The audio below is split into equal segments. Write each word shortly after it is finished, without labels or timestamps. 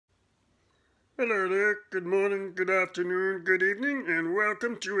Hello there, good morning, good afternoon, good evening, and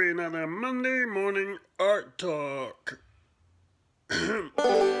welcome to another Monday morning art talk.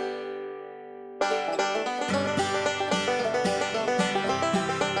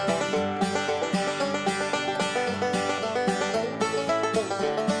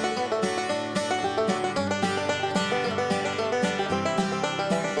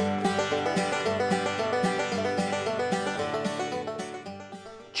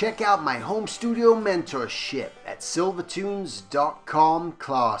 Check out my home studio mentorship at silvertunes.com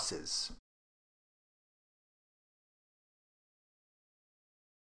classes.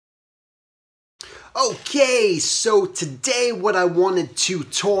 Okay, so today what I wanted to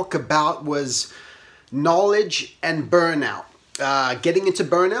talk about was knowledge and burnout. Getting into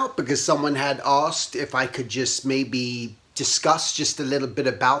burnout because someone had asked if I could just maybe discuss just a little bit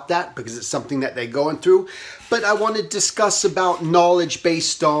about that because it's something that they're going through. But I want to discuss about knowledge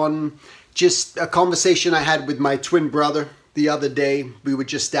based on just a conversation I had with my twin brother the other day. We were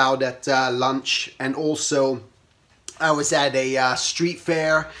just out at lunch, and also I was at a street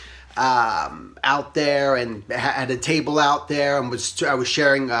fair out there and had a table out there, and I was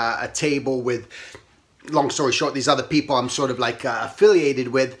sharing a table with, long story short, these other people I'm sort of like affiliated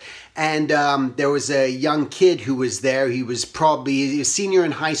with. And there was a young kid who was there. He was probably a senior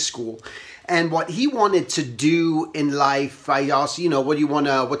in high school. And what he wanted to do in life, I asked,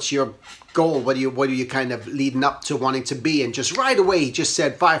 what's your goal? What are you kind of leading up to wanting to be? And just right away, he just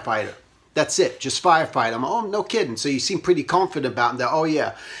said firefighter. That's it, just firefighter. I'm like, oh, no kidding. So you seem pretty confident about that. Oh,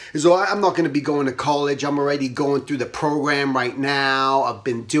 yeah. So I'm not going to be going to college. I'm already going through the program right now. I've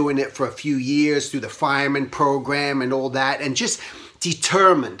been doing it for a few years through the fireman program and all that. And just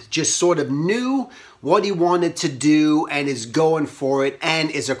determined, just sort of knew what he wanted to do and is going for it,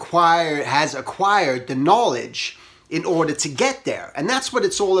 and has acquired the knowledge in order to get there. And that's what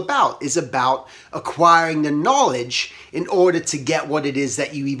it's all about, is about acquiring the knowledge in order to get what it is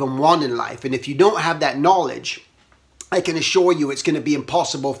that you even want in life. And if you don't have that knowledge, I can assure you it's going to be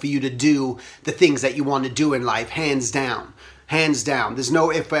impossible for you to do the things that you want to do in life, hands down. Hands down. There's no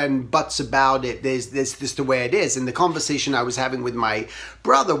ifs and buts about it. This the way it is. And the conversation I was having with my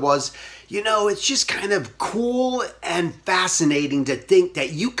brother was, it's just kind of cool and fascinating to think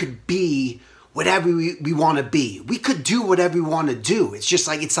that you could be whatever we want to be. We could do whatever we want to do. It's just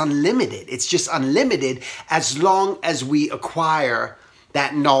like it's unlimited. It's just unlimited as long as we acquire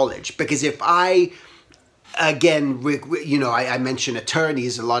that knowledge. Because if again, I mention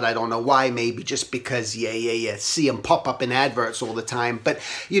attorneys a lot. I don't know why, maybe just because you see them pop up in adverts all the time. But,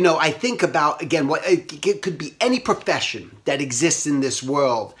 I think about, again, what it could be any profession that exists in this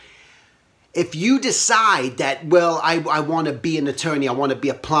world. If you decide that, well, I want to be an attorney, I want to be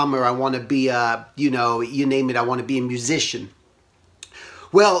a plumber, I want to be you name it, I want to be a musician.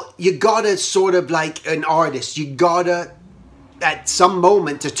 Well, you gotta sort of like an artist, you gotta at some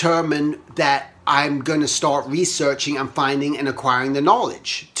moment determine that I'm going to start researching and finding and acquiring the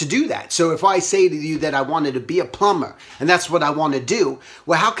knowledge to do that. So if I say to you that I wanted to be a plumber and that's what I want to do,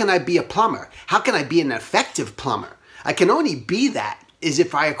 well, how can I be a plumber? How can I be an effective plumber? I can only be that is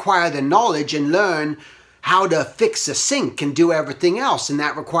if I acquire the knowledge and learn how to fix a sink and do everything else, and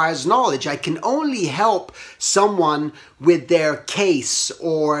that requires knowledge. I can only help someone with their case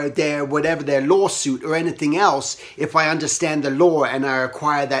or their lawsuit or anything else if I understand the law and I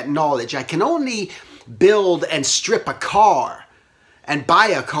acquire that knowledge. I can only build and strip a car and buy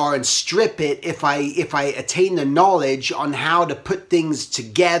a car and strip it if I attain the knowledge on how to put things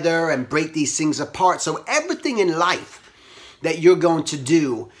together and break these things apart. So everything in life that you're going to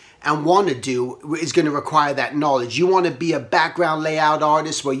do and want to do is going to require that knowledge. You want to be a background layout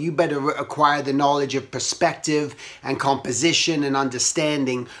artist, well, you better acquire the knowledge of perspective and composition and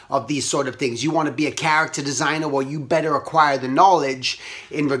understanding of these sort of things. You want to be a character designer, well, you better acquire the knowledge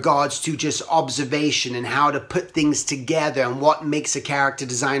in regards to just observation and how to put things together and what makes a character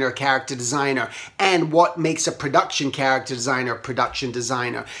designer, and what makes a production character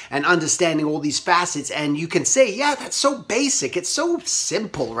designer, and understanding all these facets. And you can say, yeah, that's so basic. It's so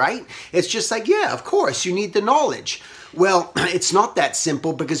simple, right? It's just like, yeah, of course, you need the knowledge. Well, it's not that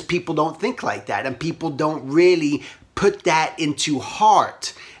simple because people don't think like that, and people don't really put that into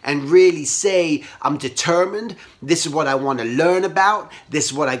heart and really say, I'm determined, this is what I want to learn about, this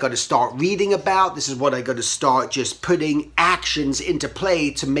is what I got to start reading about, this is what I got to start just putting actions into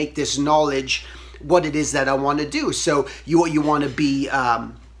play to make this knowledge what it is that I want to do. So you want to be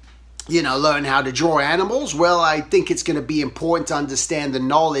learn how to draw animals. Well, I think it's going to be important to understand the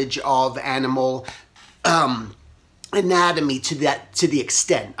knowledge of animal anatomy to the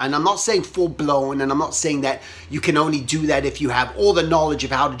extent, and I'm not saying full blown, and I'm not saying that you can only do that if you have all the knowledge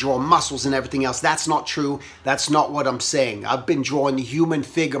of how to draw muscles and everything else. That's not true. That's not what I'm saying. I've been drawing the human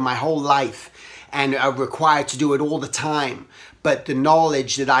figure my whole life, and I'm required to do it all the time. But the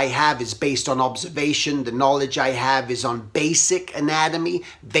knowledge that I have is based on observation. The knowledge I have is on basic anatomy,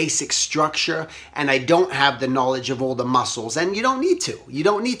 basic structure, and I don't have the knowledge of all the muscles. And you don't need to. You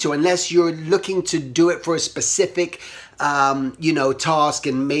don't need to unless you're looking to do it for a specific task,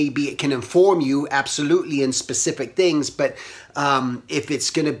 and maybe it can inform you absolutely in specific things. But if it's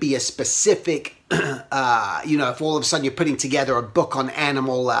going to be a specific, if all of a sudden you're putting together a book on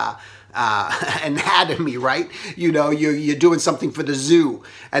animal anatomy, right? You're doing something for the zoo,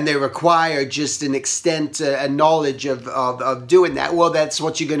 and they require just an extent, a knowledge of doing that. Well, that's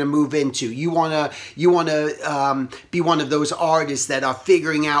what you're going to move into. You wanna be one of those artists that are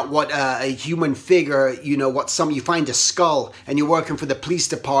figuring out what a human figure, you find a skull, and you're working for the police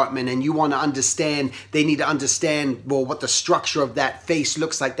department, and you want to understand. They need to understand what the structure of that face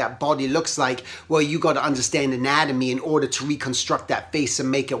looks like, that body looks like. Well, you got to understand anatomy in order to reconstruct that face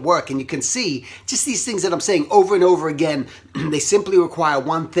and make it work. And you can see just these things that I'm saying over and over again. They simply require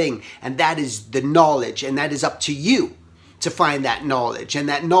one thing, and that is the knowledge, and that is up to you to find that knowledge. And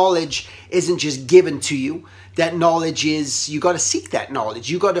that knowledge isn't just given to you. That knowledge is, you got to seek that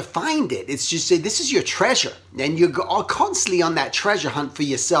knowledge. You got to find it. It's just, this is your treasure, and you're constantly on that treasure hunt for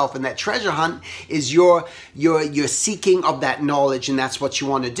yourself. And that treasure hunt is your seeking of that knowledge, and that's what you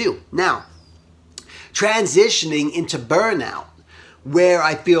want to do. Now, transitioning into burnout, where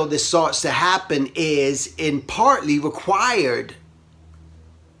I feel this starts to happen, is in partly required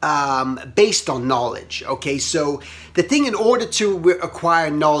based on knowledge. Okay, so the thing, in order to acquire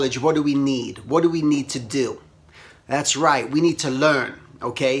knowledge, what do we need? What do we need to do? That's right, we need to learn.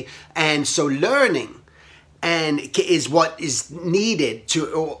 Okay, and so learning is what is needed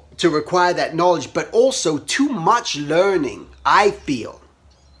to require that knowledge, but also too much learning, I feel,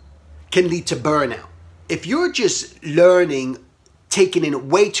 can lead to burnout. If you're just learning, taking in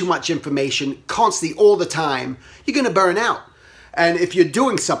way too much information constantly all the time, you're going to burn out. And if you're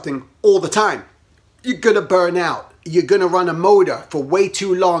doing something all the time, you're going to burn out. You're going to run a motor for way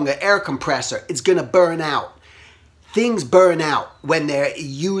too long, an air compressor, it's going to burn out. Things burn out when they're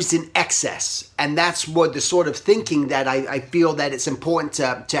used in excess. And that's what the sort of thinking that I feel that it's important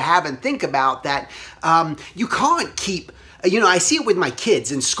to have and think about, that you can't keep. I see it with my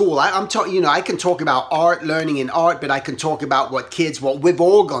kids in school. I'm talking, I can talk about art, learning in art, but I can talk about what we've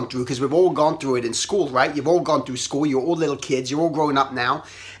all gone through, because we've all gone through it in school, right? You've all gone through school. You're all little kids. You're all grown up now.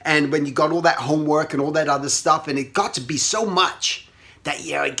 And when you got all that homework and all that other stuff, and it got to be so much that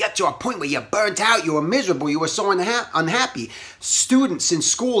you get to a point where you're burnt out, you were miserable, you were so unhappy. Students in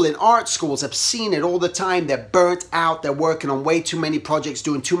school, in art schools, have seen it all the time. They're burnt out. They're working on way too many projects,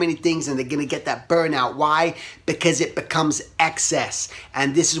 doing too many things, and they're going to get that burnout. Why? Because it becomes excess.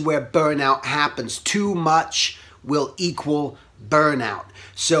 And this is where burnout happens. Too much will equal burnout.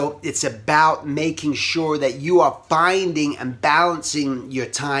 So it's about making sure that you are finding and balancing your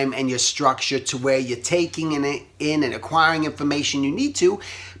time and your structure to where you're taking in and acquiring information you need to,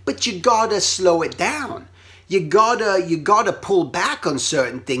 but you gotta slow it down. You gotta pull back on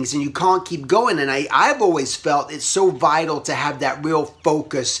certain things, and you can't keep going. And I've always felt it's so vital to have that real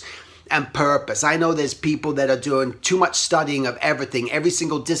focus and purpose. I know there's people that are doing too much studying of everything, every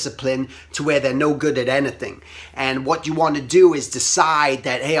single discipline, to where they're no good at anything. And what you want to do is decide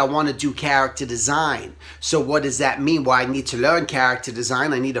that, hey, I want to do character design. So what does that mean? Well, I need to learn character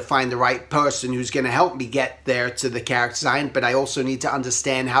design. I need to find the right person who's going to help me get there to the character design, but I also need to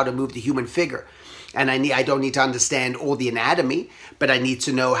understand how to move the human figure. And I don't need to understand all the anatomy, but I need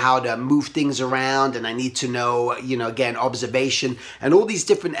to know how to move things around, and I need to know, again, observation and all these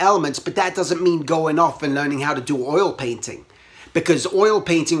different elements. But that doesn't mean going off and learning how to do oil painting, because oil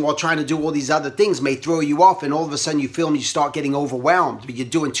painting while trying to do all these other things may throw you off, and all of a sudden you start getting overwhelmed. You're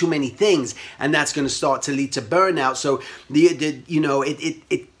doing too many things, and that's going to start to lead to burnout. So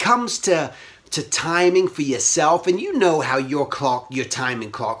it comes to timing for yourself, and you know how your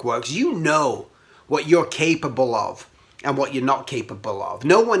timing clock works. You know what you're capable of and what you're not capable of.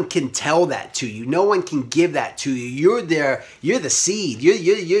 No one can tell that to you. No one can give that to you. You're the seed. You're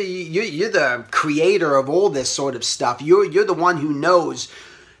the creator of all this sort of stuff. You're the one who knows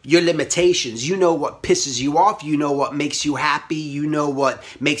your limitations. You know what pisses you off. You know what makes you happy. You know what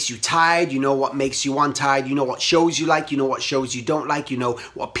makes you tired. You know what makes you untired. You know what shows you like. You know what shows you don't like. You know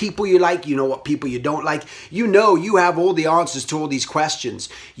what people you like. You know what people you don't like. You know you have all the answers to all these questions.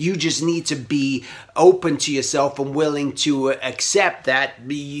 You just need to be open to yourself and willing to accept that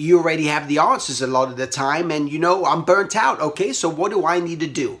you already have the answers a lot of the time. And you know, I'm burnt out. Okay, so what do I need to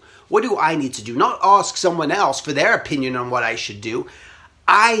do? What do I need to do? Not ask someone else for their opinion on what I should do.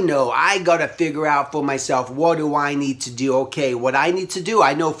 I know I got to figure out for myself, what do I need to do? Okay, what I need to do,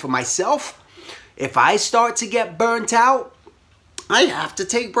 I know for myself, if I start to get burnt out, I have to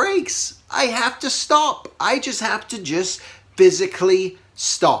take breaks. I have to stop. I just have to just physically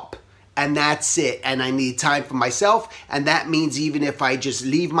stop. And that's it. And I need time for myself. And that means even if I just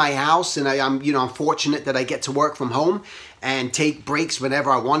leave my house and I'm fortunate that I get to work from home and take breaks whenever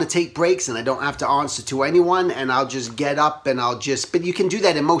I want to take breaks and I don't have to answer to anyone, and I'll just get up and but you can do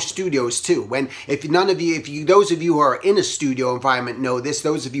that in most studios too. Those of you who are in a studio environment know this,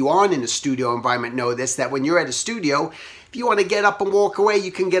 those of you who aren't in a studio environment know this, that when you're at a studio, if you want to get up and walk away,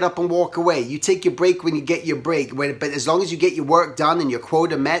 you can get up and walk away. You take your break when you get your break. But as long as you get your work done and your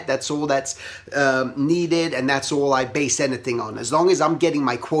quota met, that's all that's needed, and that's all I base anything on. As long as I'm getting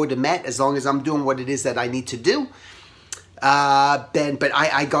my quota met, as long as I'm doing what it is that I need to do, but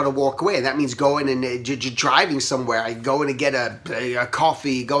I gotta walk away. That means going and driving somewhere. I going to get a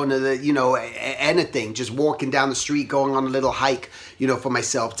coffee, going to anything, just walking down the street, going on a little hike, for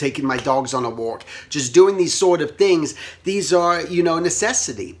myself, taking my dogs on a walk, just doing these sort of things. These are,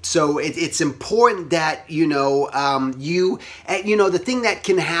 necessity. So it's important that, the thing that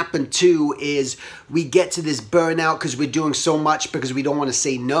can happen too is we get to this burnout because we're doing so much because we don't want to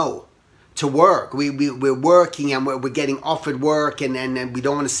say no to work. We're working and we're getting offered work and we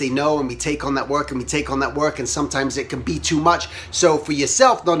don't want to say no, and we take on that work and sometimes it can be too much. So for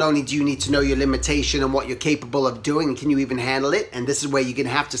yourself, not only do you need to know your limitation and what you're capable of doing and can you even handle it, and this is where you're going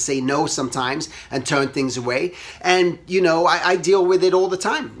to have to say no sometimes and turn things away. And I deal with it all the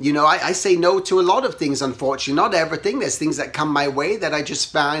time. I say no to a lot of things, unfortunately. Not everything. There's things that come my way that I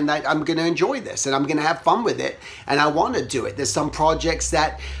just find that I'm going to enjoy this and I'm going to have fun with it and I want to do it. There's some projects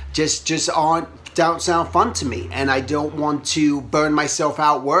that just don't sound fun to me, and I don't want to burn myself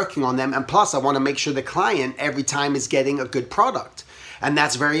out working on them. And plus, I want to make sure the client every time is getting a good product. And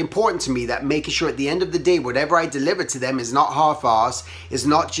that's very important to me, that making sure at the end of the day, whatever I deliver to them is not half-assed, is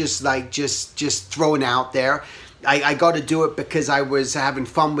not just just thrown out there. I got to do it because I was having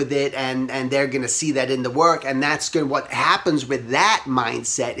fun with it, and they're going to see that in the work. And what happens with that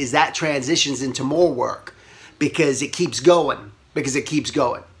mindset is that transitions into more work because it keeps going,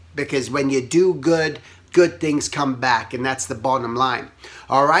 because when you do good things come back, and that's the bottom line.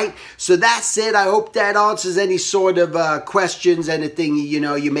 All right, so that's it. I hope that answers any sort of questions, anything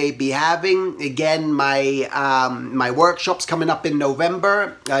you may be having. Again, my workshop's coming up in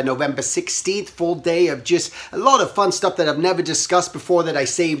November 16th, full day of just a lot of fun stuff that I've never discussed before, that I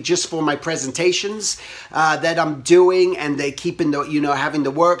saved just for my presentations that I'm doing, and they keeping having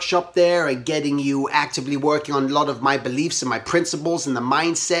the workshop there and getting you actively working on a lot of my beliefs and my principles and the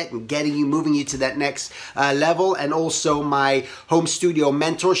mindset, and moving you to that next level. And also my home studio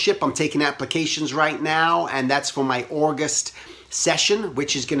mentorship. I'm taking applications right now, and that's for my August session,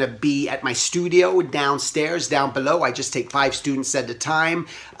 which is going to be at my studio downstairs, down below. I just take 5 students at a time,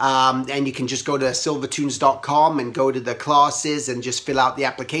 and you can just go to silvertunes.com and go to the classes and just fill out the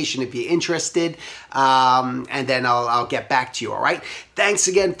application if you're interested, and then I'll get back to you. All right, thanks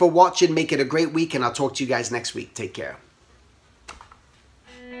again for watching. Make it a great week, and I'll talk to you guys next week. Take care.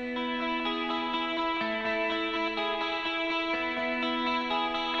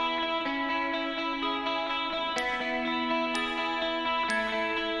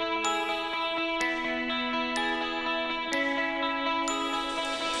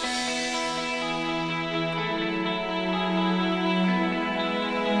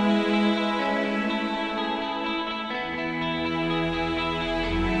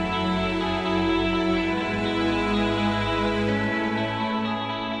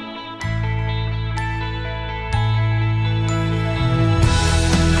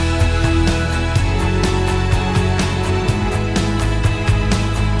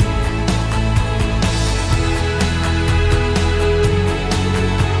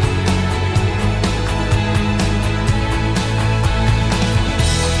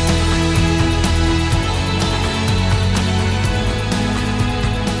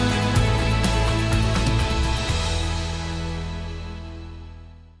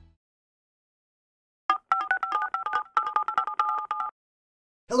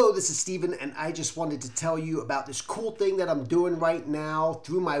 this is Steven, and I just wanted to tell you about this cool thing that I'm doing right now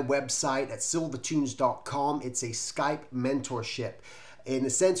through my website at silvertunes.com. It's a Skype mentorship. In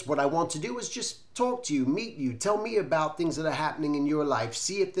a sense, what I want to do is just talk to you, meet you, tell me about things that are happening in your life,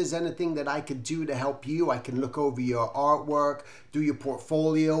 see if there's anything that I could do to help you. I can look over your artwork, do your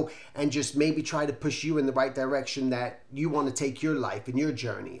portfolio, and just maybe try to push you in the right direction that you want to take your life and your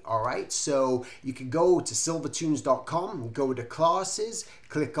journey, all right? So you can go to silvertunes.com, go to classes,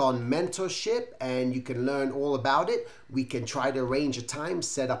 click on mentorship, and you can learn all about it. We can try to arrange a time,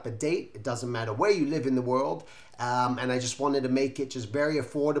 set up a date. It doesn't matter where you live in the world. And I just wanted to make it just very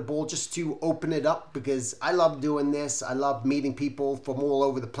affordable, just to open it up, because I love doing this. I love meeting people from all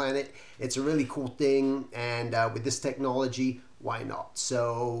over the planet. It's a really cool thing, and with this technology, why not?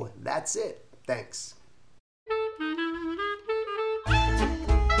 So that's it. Thanks.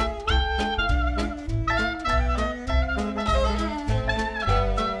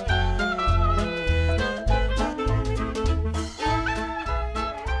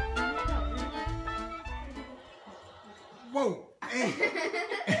 Whoa! Hey!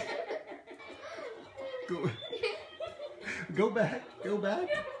 Go back. Go back.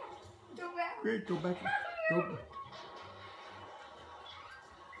 Go back. Great. Go back. Go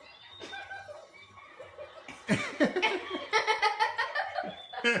back.